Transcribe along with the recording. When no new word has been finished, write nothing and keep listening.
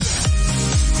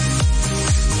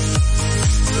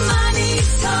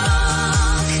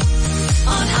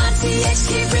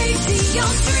Your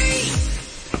three.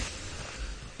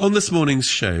 On this morning's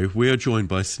show, we are joined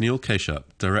by Sunil Kayshap,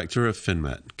 Director of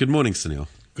FinMet. Good morning, Sunil.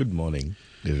 Good morning,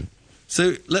 David.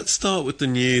 So let's start with the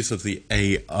news of the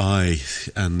AI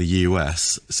and the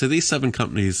US. So these 7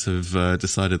 companies have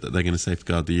decided that they're going to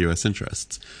safeguard the US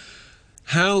interests.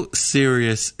 How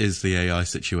serious is the AI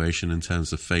situation in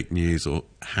terms of fake news, or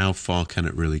how far can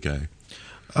it really go?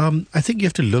 I think you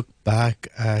have to look back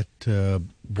at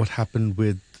what happened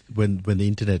with when the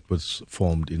internet was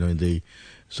formed, in the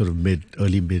sort of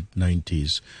early mid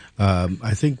 90s.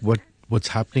 I think what's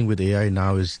happening with AI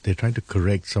now is they're trying to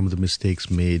correct some of the mistakes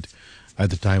made at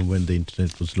the time when the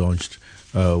internet was launched,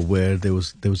 where there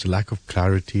was a lack of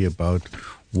clarity about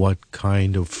what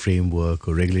kind of framework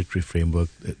or regulatory framework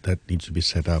that needs to be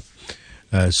set up.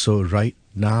 So right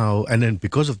now, and then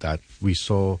because of that, we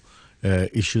saw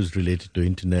issues related to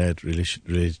internet,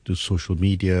 related to social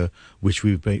media, which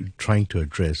we've been trying to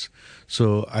address.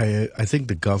 So I think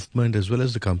the government as well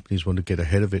as the companies want to get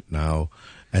ahead of it now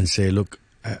and say, look,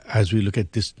 as we look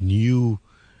at this new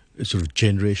sort of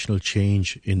generational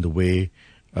change in the way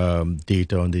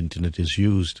data on the internet is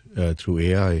used through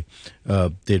AI,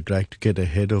 they'd like to get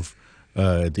ahead of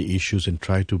the issues and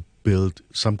try to build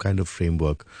some kind of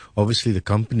framework. Obviously, the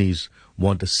companies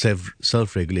want a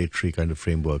self-regulatory kind of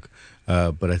framework,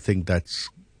 but I think that's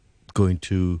going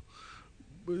to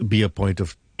be a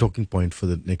talking point for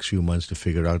the next few months to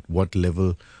figure out what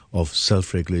level of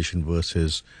self-regulation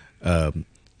versus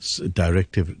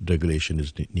directive regulation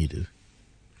is needed.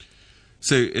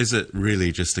 So is it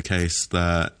really just a case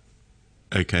that,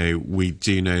 okay, we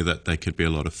do know that there could be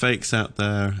a lot of fakes out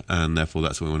there, and therefore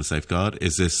that's what we want to safeguard?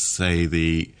 Is this, say,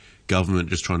 the government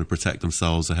just trying to protect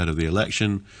themselves ahead of the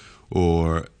election,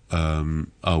 or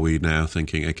are we now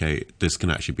thinking, okay, this can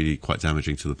actually be quite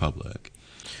damaging to the public?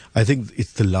 I think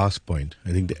it's the last point. I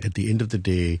think that at the end of the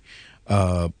day,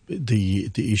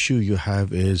 the issue you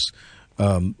have is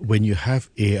when you have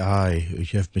AI,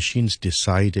 you have machines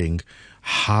deciding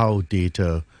how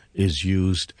data is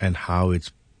used and how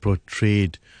it's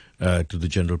portrayed to the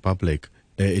general public.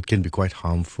 It can be quite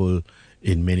harmful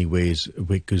in many ways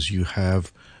because you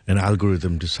have an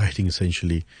algorithm deciding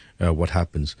essentially what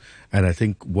happens. And I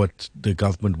think what the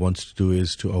government wants to do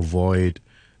is to avoid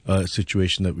a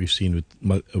situation that we've seen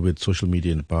with social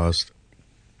media in the past,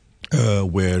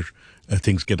 where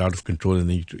things get out of control and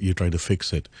then you try to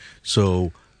fix it.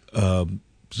 So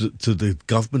the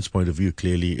government's point of view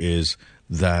clearly is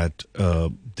that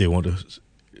they want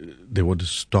to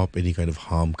stop any kind of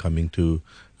harm coming to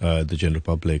the general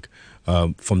public.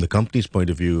 From the company's point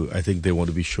of view, I think they want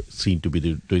to be seen to be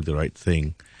doing the right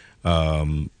thing.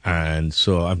 And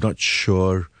so I'm not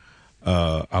sure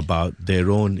about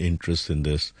their own interest in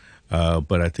this,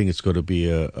 but I think it's got to be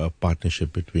a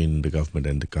partnership between the government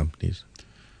and the companies.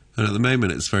 And at the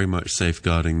moment, it's very much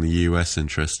safeguarding the US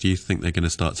interest. Do you think they're going to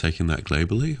start taking that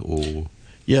globally, or?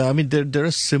 Yeah, I mean, there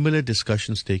are similar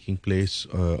discussions taking place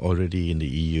already in the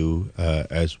EU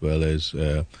as well as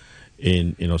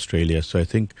in Australia. So I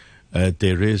think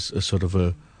there is a sort of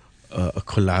a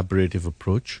collaborative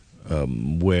approach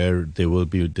where there will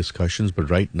be discussions. But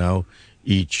right now,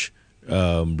 each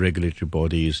regulatory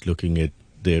body is looking at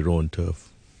their own turf.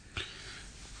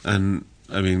 And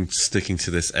I mean, sticking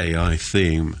to this AI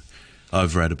theme,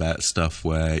 I've read about stuff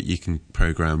where you can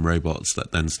program robots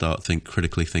that then start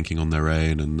critically thinking on their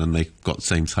own, and then they've got the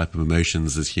same type of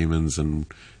emotions as humans, and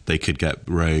they could get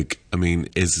rogue. I mean,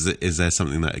 is there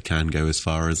something that it can go as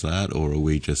far as that, or are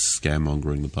we just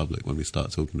scaremongering the public when we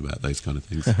start talking about those kind of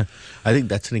things? I think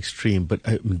that's an extreme, but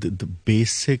the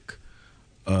basic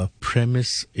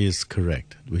premise is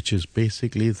correct, which is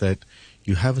basically that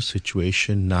you have a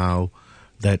situation now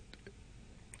that,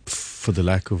 for the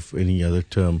lack of any other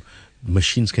term,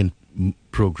 machines can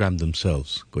program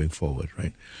themselves going forward,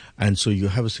 right? And so you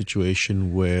have a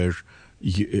situation where,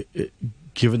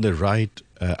 given the right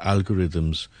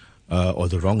algorithms or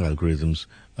the wrong algorithms,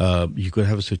 you could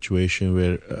have a situation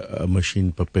where a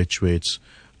machine perpetuates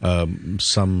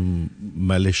some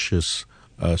malicious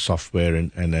software,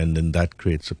 and then that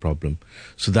creates a problem.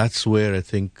 So that's where I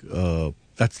think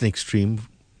that's an extreme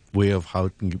way of how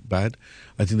it can get bad.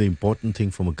 I think the important thing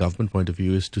from a government point of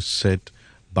view is to set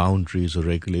boundaries or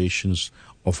regulations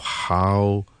of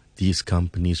how these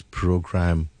companies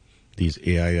program these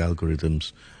AI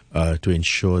algorithms to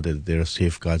ensure that there are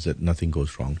safeguards that nothing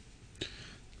goes wrong.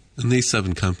 And these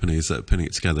 7 companies that are putting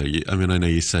it together, I mean, I know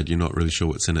you said you're not really sure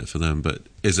what's in it for them, but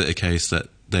is it a case that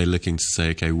they're looking to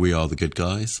say, okay, we are the good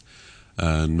guys,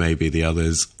 and maybe the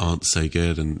others aren't so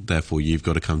good, and therefore you've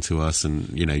got to come to us, and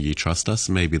you trust us.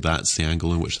 Maybe that's the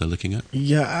angle in which they're looking at.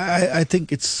 Yeah, I think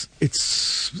there's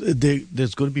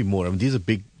going to be more. I mean, these are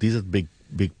big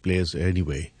players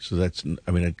anyway. So that's,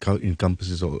 I mean, it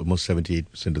encompasses almost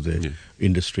 78% of the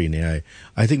industry in AI.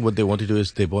 I think what they want to do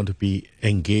is they want to be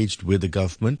engaged with the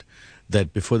government,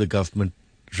 that before the government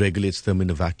regulates them in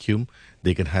a vacuum,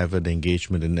 they can have an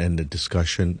engagement and a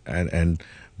discussion and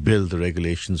build the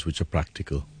regulations which are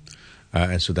practical.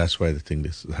 And so that's why I think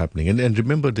this is happening. And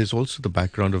remember, there's also the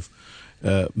background of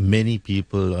many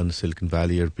people on the Silicon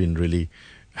Valley have been really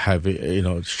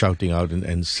shouting out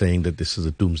and saying that this is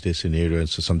a doomsday scenario, and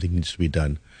so something needs to be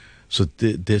done. So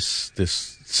this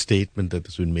statement that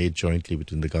has been made jointly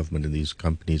between the government and these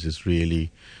companies is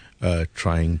really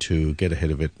trying to get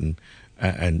ahead of it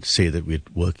and say that we're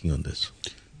working on this.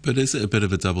 But is it a bit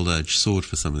of a double-edged sword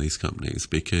for some of these companies?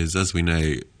 Because as we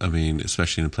know, I mean,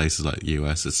 especially in places like the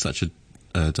US, it's such a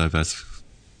diverse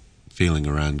feeling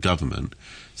around government.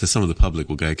 So some of the public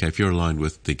will go, okay, if you're aligned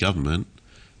with the government,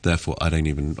 therefore I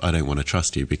don't want to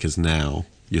trust you because now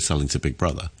you're selling to Big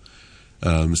Brother.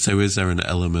 So is there an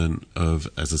element of,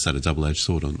 as I said, a double-edged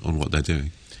sword on what they're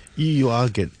doing? I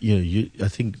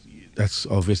think that's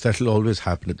obvious. That'll always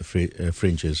happen at the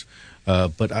fringes.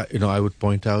 But I would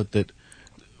point out that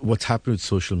what's happened with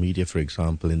social media, for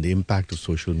example, and the impact of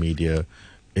social media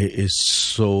is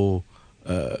so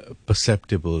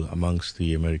perceptible amongst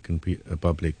the American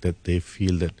public that they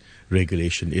feel that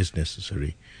regulation is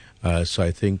necessary. So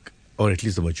I think, or at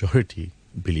least the majority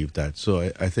believe that.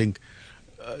 So I think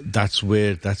that's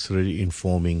really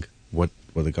informing what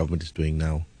the government is doing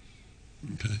now.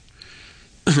 Okay.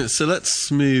 So let's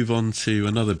move on to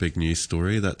another big news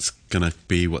story that's going to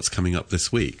be what's coming up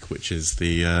this week, which is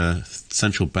the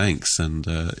central banks and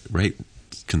rate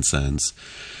concerns.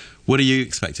 What are you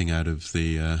expecting out of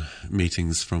the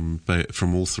meetings from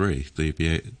all three, the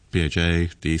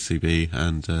BOJ, the ECB,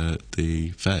 and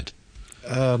the Fed?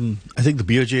 I think the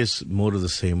BOJ is more of the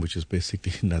same, which is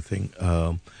basically nothing.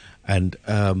 And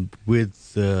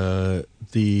with the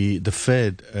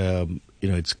Fed,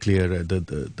 it's clear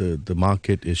the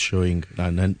market is showing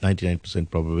 99%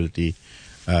 probability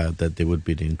that there would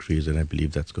be an increase, and I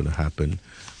believe that's going to happen.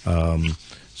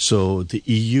 So the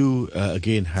EU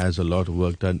again has a lot of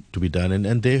work to be done,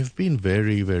 and they have been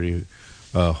very, very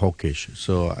hawkish.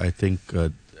 So I think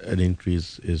an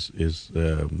increase is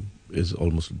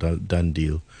almost a done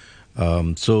deal.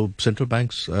 So central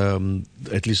banks,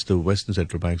 at least the Western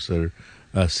central banks, are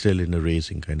still in a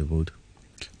raising kind of mood.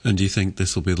 And do you think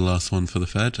this will be the last one for the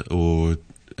Fed, or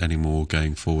any more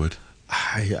going forward?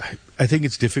 I think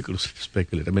it's difficult to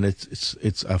speculate. I mean,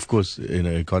 it's of course,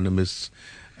 economists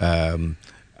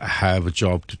have a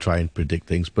job to try and predict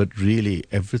things, but really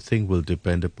everything will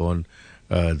depend upon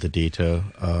the data.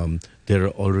 There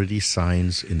are already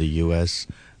signs in the U.S.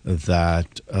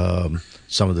 that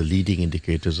some of the leading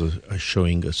indicators are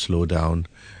showing a slowdown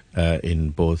in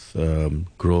both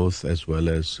growth as well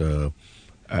as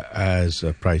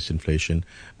price inflation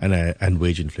and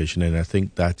wage inflation, and I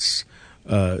think that's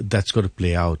got to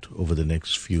play out over the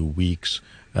next few weeks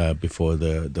before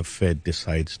the Fed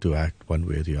decides to act one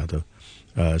way or the other.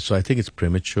 So I think it's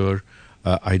premature.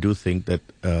 I do think that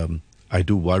I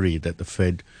do worry that the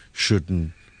Fed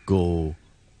shouldn't go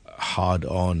hard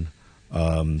on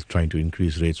trying to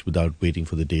increase rates without waiting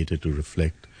for the data to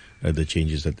reflect the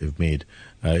changes that they've made.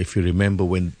 If you remember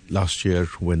last year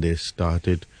when we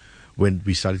started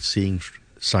seeing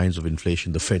signs of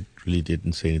inflation, the Fed really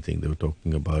didn't say anything. They were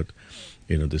talking about,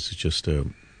 this is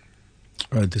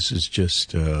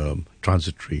just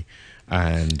transitory,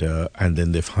 and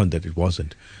then they found that it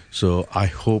wasn't. So I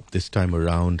hope this time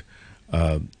around,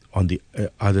 on the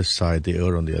other side, they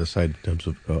err on the other side in terms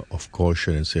of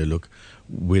caution and say, look,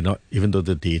 we're not, even though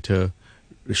the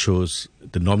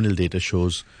nominal data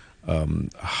shows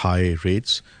high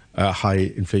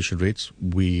inflation rates,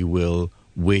 we will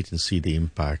wait and see the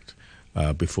impact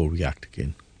before we act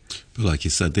again. But like you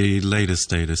said, the latest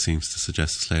data seems to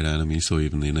suggest a slowdown. I mean, you saw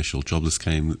even the initial jobless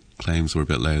claims were a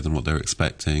bit lower than what they were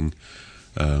expecting.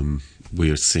 We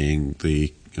are seeing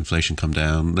the inflation come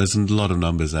down. There's a lot of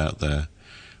numbers out there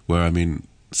where, I mean,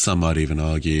 some might even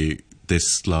argue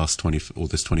this last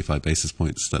 25 basis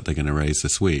points that they're going to raise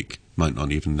this week might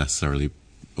not even necessarily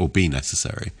or be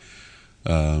necessary.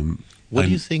 What do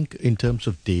you think in terms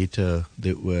of data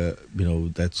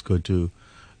that's going to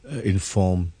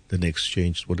inform the next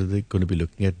change? What are they going to be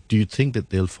looking at? Do you think that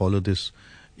they'll follow this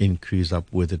increase up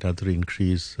with another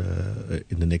increase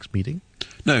in the next meeting?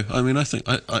 No, I mean, I think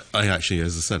I actually,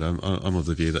 as I said, I'm of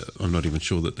the view that I'm not even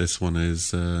sure that this one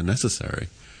is necessary.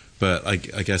 But I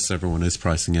guess everyone is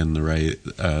pricing in the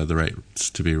rates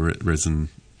to be risen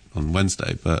on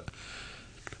Wednesday. But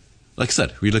like I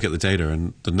said, we look at the data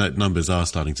and the numbers are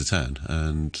starting to turn,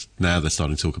 and now they're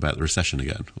starting to talk about the recession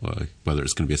again, or whether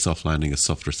it's going to be a soft landing, a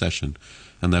soft recession.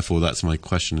 And therefore, that's my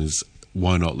question: is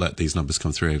why not let these numbers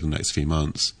come through over the next few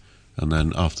months, and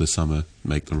then after the summer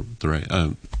make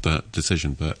the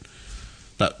decision?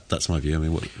 But that's my view. I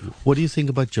mean, what do you think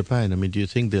about Japan? I mean, do you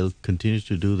think they'll continue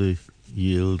to do the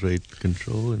yield rate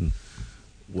control, and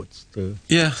what's the...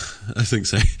 Yeah, I think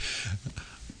so.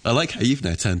 I like how you've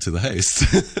now turned to the host.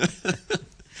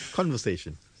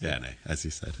 Conversation. Yeah, no, as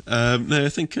you said. No, I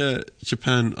think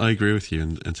Japan, I agree with you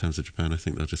in terms of Japan. I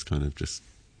think they'll just kind of just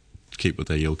keep with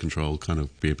their yield control, kind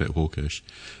of be a bit hawkish.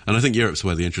 And I think Europe's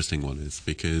where the interesting one is,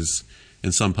 because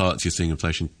in some parts you're seeing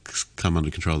inflation come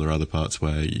under control. There are other parts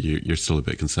where you're still a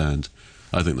bit concerned.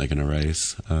 I think they're going to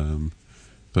raise.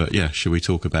 But yeah, should we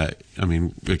talk about, I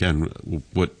mean, again,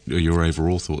 what are your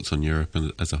overall thoughts on Europe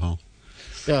as a whole?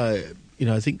 Yeah,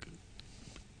 I think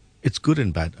it's good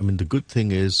and bad. I mean, the good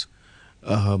thing is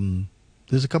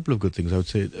there's a couple of good things. I would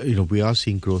say, we are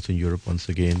seeing growth in Europe once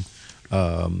again.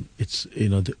 It's,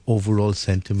 the overall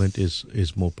sentiment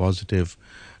is more positive.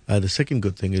 The second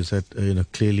good thing is that,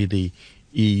 clearly the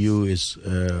EU is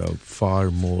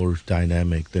far more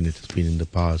dynamic than it has been in the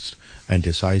past and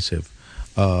decisive.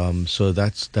 So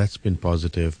that's been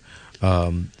positive.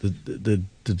 The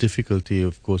difficulty,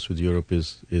 of course, with Europe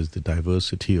is the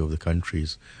diversity of the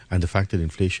countries and the fact that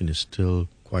inflation is still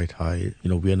quite high.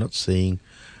 We are not seeing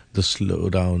the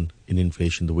slowdown in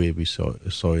inflation the way we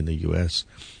saw in the US,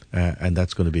 and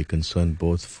that's going to be a concern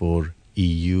both for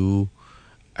EU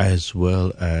as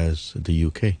well as the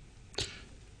UK.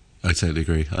 I totally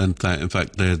agree. And in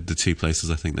fact, they're the two places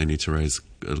I think they need to raise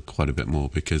quite a bit more,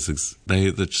 because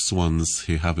they're just ones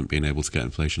who haven't been able to get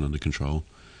inflation under control.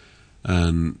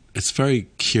 And it's very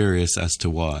curious as to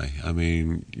why. I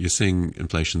mean, you're seeing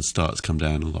inflation start to come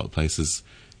down in a lot of places.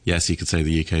 Yes, you could say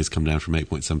the UK has come down from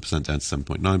 8.7% down to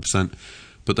 7.9%,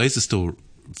 but those are still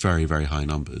very, very high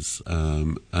numbers.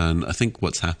 And I think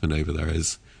what's happened over there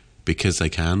is because they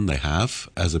have,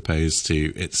 as opposed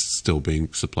to it's still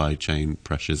being supply chain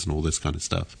pressures and all this kind of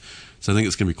stuff. So I think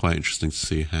it's going to be quite interesting to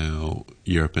see how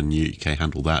Europe and UK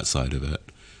handle that side of it,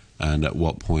 and at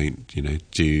what point,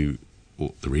 do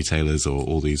the retailers or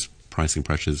all these pricing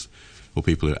pressures, or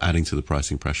people who are adding to the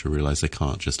pricing pressure, realize they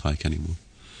can't just hike anymore.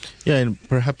 Yeah, and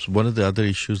perhaps one of the other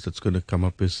issues that's going to come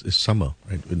up is summer.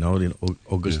 Right now,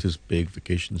 August is big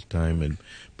vacations time, and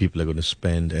people are going to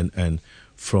spend. And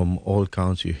from all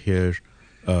accounts, you hear,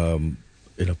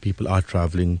 people are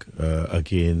traveling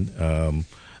again,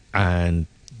 and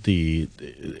the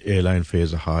airline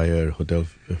fares are higher, hotel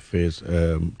fares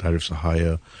tariffs are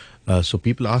higher, so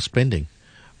people are spending.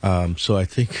 So I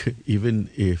think even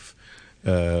if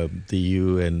the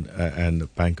EU and the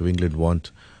Bank of England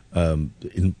want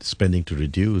in spending to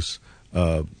reduce,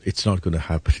 it's not going to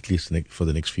happen, at least for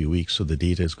the next few weeks. So the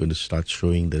data is going to start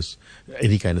showing this,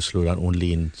 any kind of slowdown,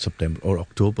 only in September or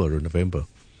October or November.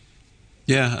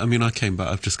 Yeah, I mean,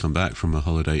 I've just come back from a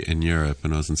holiday in Europe,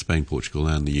 and I was in Spain, Portugal,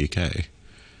 and the UK.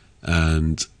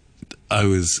 And I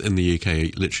was in the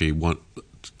UK literally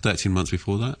 13 months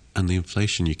before that, and the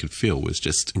inflation you could feel was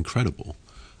just incredible.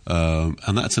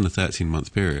 And that's in a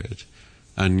 13-month period.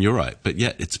 And you're right, but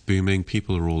yet it's booming.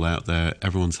 People are all out there.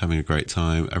 Everyone's having a great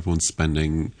time. Everyone's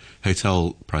spending.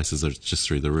 Hotel prices are just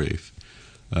through the roof.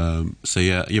 So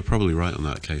yeah, you're probably right on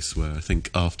that case, where I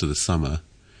think after the summer,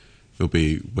 it'll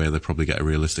be where they probably get a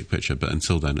realistic picture. But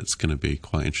until then, it's going to be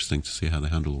quite interesting to see how they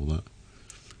handle all that.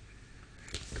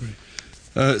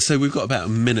 Great. So we've got about a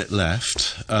minute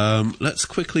left. Let's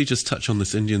quickly just touch on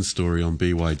this Indian story on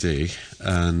BYD.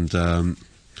 And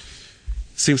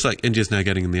seems like India's now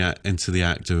getting into the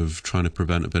act of trying to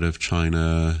prevent a bit of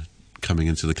China coming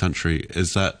into the country.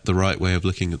 Is that the right way of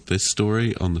looking at this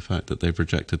story, on the fact that they've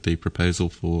rejected the proposal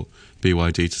for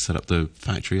BYD to set up the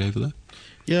factory over there?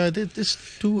 Yeah, there's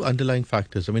two underlying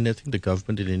factors. I mean, I think the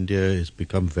government in India has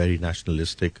become very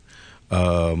nationalistic.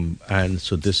 And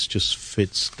so this just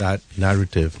fits that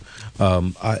narrative.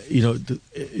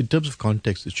 In terms of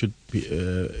context, it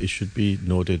should be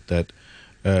noted that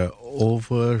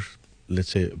over, let's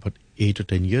say, about 8 or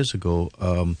 10 years ago,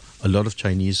 a lot of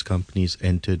Chinese companies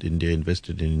entered India,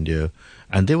 invested in India,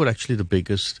 and they were actually the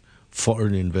biggest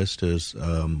foreign investors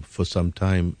for some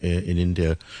time in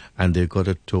India, and they got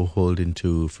a toehold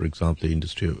into, for example, the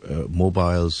industry of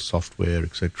mobiles, software,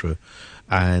 etc.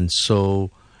 And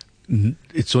so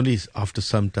it's only after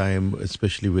some time,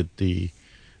 especially with the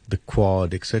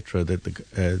Quad, etc., that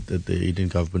the Indian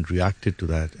government reacted to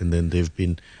that, and then they've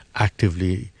been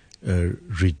actively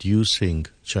reducing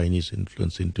Chinese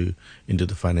influence into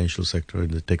the financial sector,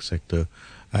 in the tech sector,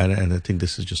 and I think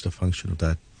this is just a function of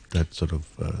that sort of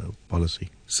policy.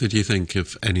 So do you think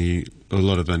if any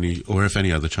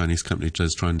other Chinese company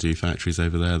does try and do factories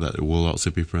over there, that it will also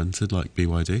be prevented, like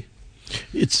BYD?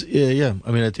 It's yeah.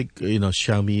 I mean, I think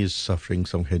Xiaomi is suffering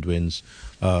some headwinds,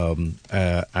 and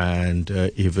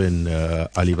even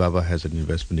Alibaba has an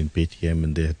investment in Paytm,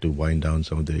 and they had to wind down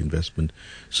some of their investment.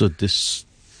 So this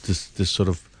sort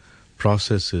of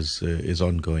process is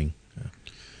ongoing.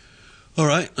 All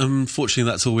right. Unfortunately,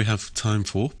 that's all we have time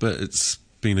for. But it's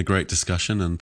been a great discussion, and